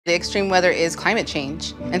The extreme weather is climate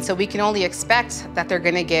change, and so we can only expect that they're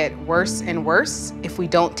going to get worse and worse if we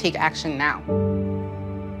don't take action now.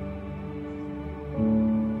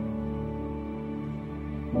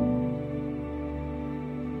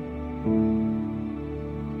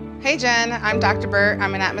 Hey Jen, I'm Dr. Burt.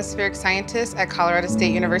 I'm an atmospheric scientist at Colorado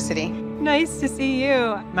State University. Nice to see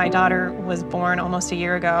you. My daughter was born almost a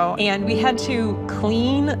year ago, and we had to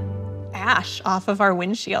clean ash off of our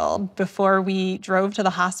windshield before we drove to the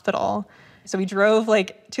hospital. So we drove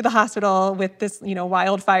to the hospital with this,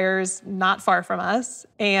 wildfires not far from us.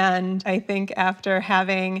 And I think after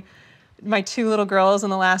having my 2 little girls in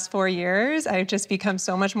the last 4 years, I've just become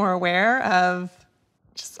so much more aware of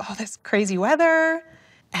just all this crazy weather.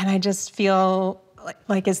 And I just feel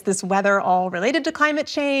like is this weather all related to climate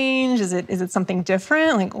change? Is it something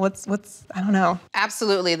different? What's I don't know.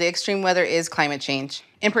 Absolutely, the extreme weather is climate change.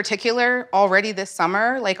 In particular, already this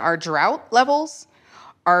summer, our drought levels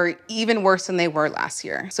are even worse than they were last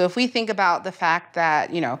year. So if we think about the fact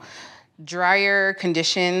that, drier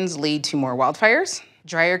conditions lead to more wildfires,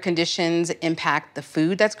 drier conditions impact the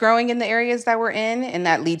food that's growing in the areas that we're in, and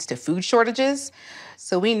that leads to food shortages.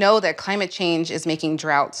 So we know that climate change is making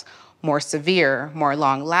droughts more severe, more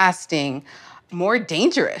long-lasting, more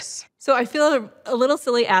dangerous. So I feel a little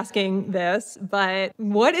silly asking this, but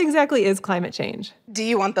what exactly is climate change? Do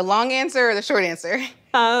you want the long answer or the short answer?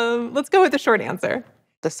 Let's go with the short answer.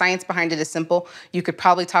 The science behind it is simple. You could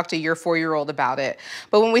probably talk to your 4-year-old about it.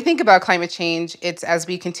 But when we think about climate change, it's as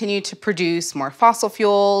we continue to produce more fossil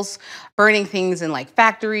fuels, burning things in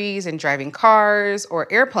factories and driving cars or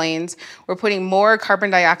airplanes, we're putting more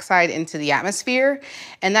carbon dioxide into the atmosphere.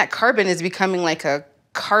 And that carbon is becoming like a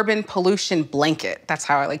carbon pollution blanket. That's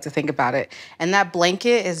how I like to think about it. And that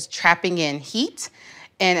blanket is trapping in heat.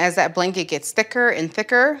 And as that blanket gets thicker and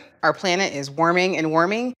thicker, our planet is warming and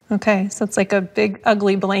warming. Okay, so it's like a big,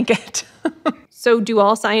 ugly blanket. So do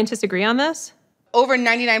all scientists agree on this? Over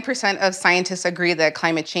 99% of scientists agree that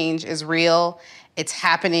climate change is real, it's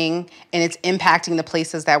happening, and it's impacting the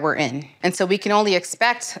places that we're in. And so we can only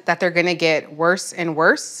expect that they're going to get worse and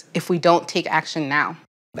worse if we don't take action now.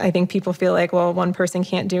 I think people feel like, well, one person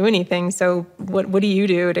can't do anything. So what do you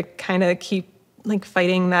do to kind of keep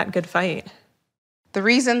fighting that good fight? The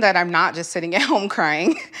reason that I'm not just sitting at home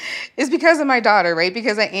crying is because of my daughter, right?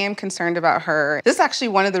 Because I am concerned about her. This is actually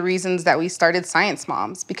one of the reasons that we started Science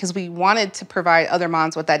Moms, because we wanted to provide other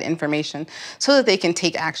moms with that information so that they can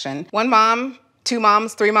take action. 1 mom, 2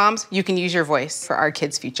 moms, 3 moms, you can use your voice for our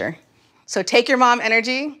kids' future. So take your mom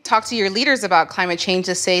energy, talk to your leaders about climate change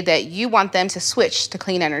to say that you want them to switch to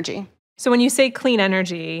clean energy. So when you say clean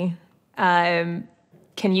energy, I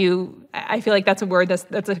feel like that's a word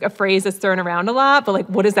that's a phrase that's thrown around a lot, but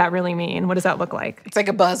what does that really mean? What does that look like? It's like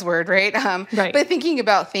a buzzword, right? Right. But thinking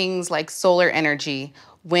about things like solar energy,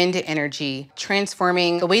 wind energy,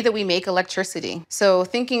 transforming the way that we make electricity. So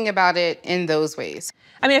thinking about it in those ways.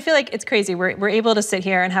 I mean, I feel like it's crazy. We're able to sit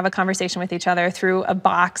here and have a conversation with each other through a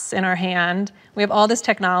box in our hand. We have all this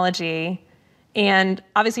technology. And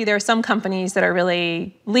obviously there are some companies that are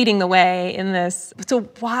really leading the way in this. So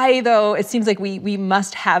why, though, it seems like we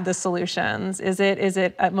must have the solutions? Is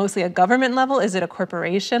it mostly a government level? Is it a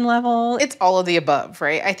corporation level? It's all of the above,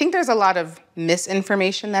 right? I think there's a lot of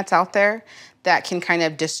misinformation that's out there that can kind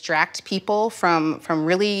of distract people from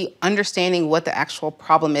really understanding what the actual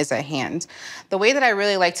problem is at hand. The way that I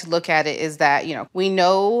really like to look at it is that, we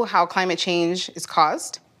know how climate change is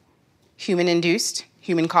caused, human-induced,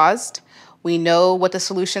 human-caused. We know what the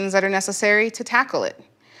solutions that are necessary to tackle it.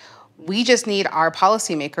 We just need our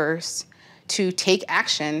policymakers to take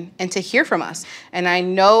action and to hear from us. And I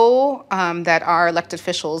know that our elected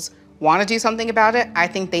officials want to do something about it. I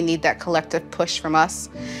think they need that collective push from us.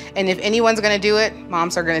 And if anyone's going to do it,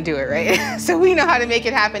 moms are going to do it, right? So we know how to make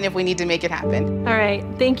it happen if we need to make it happen. All right.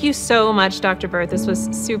 Thank you so much, Dr. Burt. This was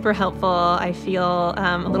super helpful. I feel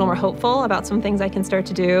a little more hopeful about some things I can start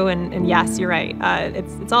to do. And yes, you're right.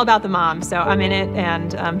 It's all about the mom. So I'm in it.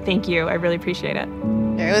 And thank you. I really appreciate it.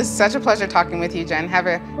 Yeah, it was such a pleasure talking with you, Jen. Have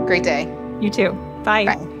a great day. You too. Bye.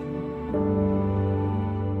 Bye.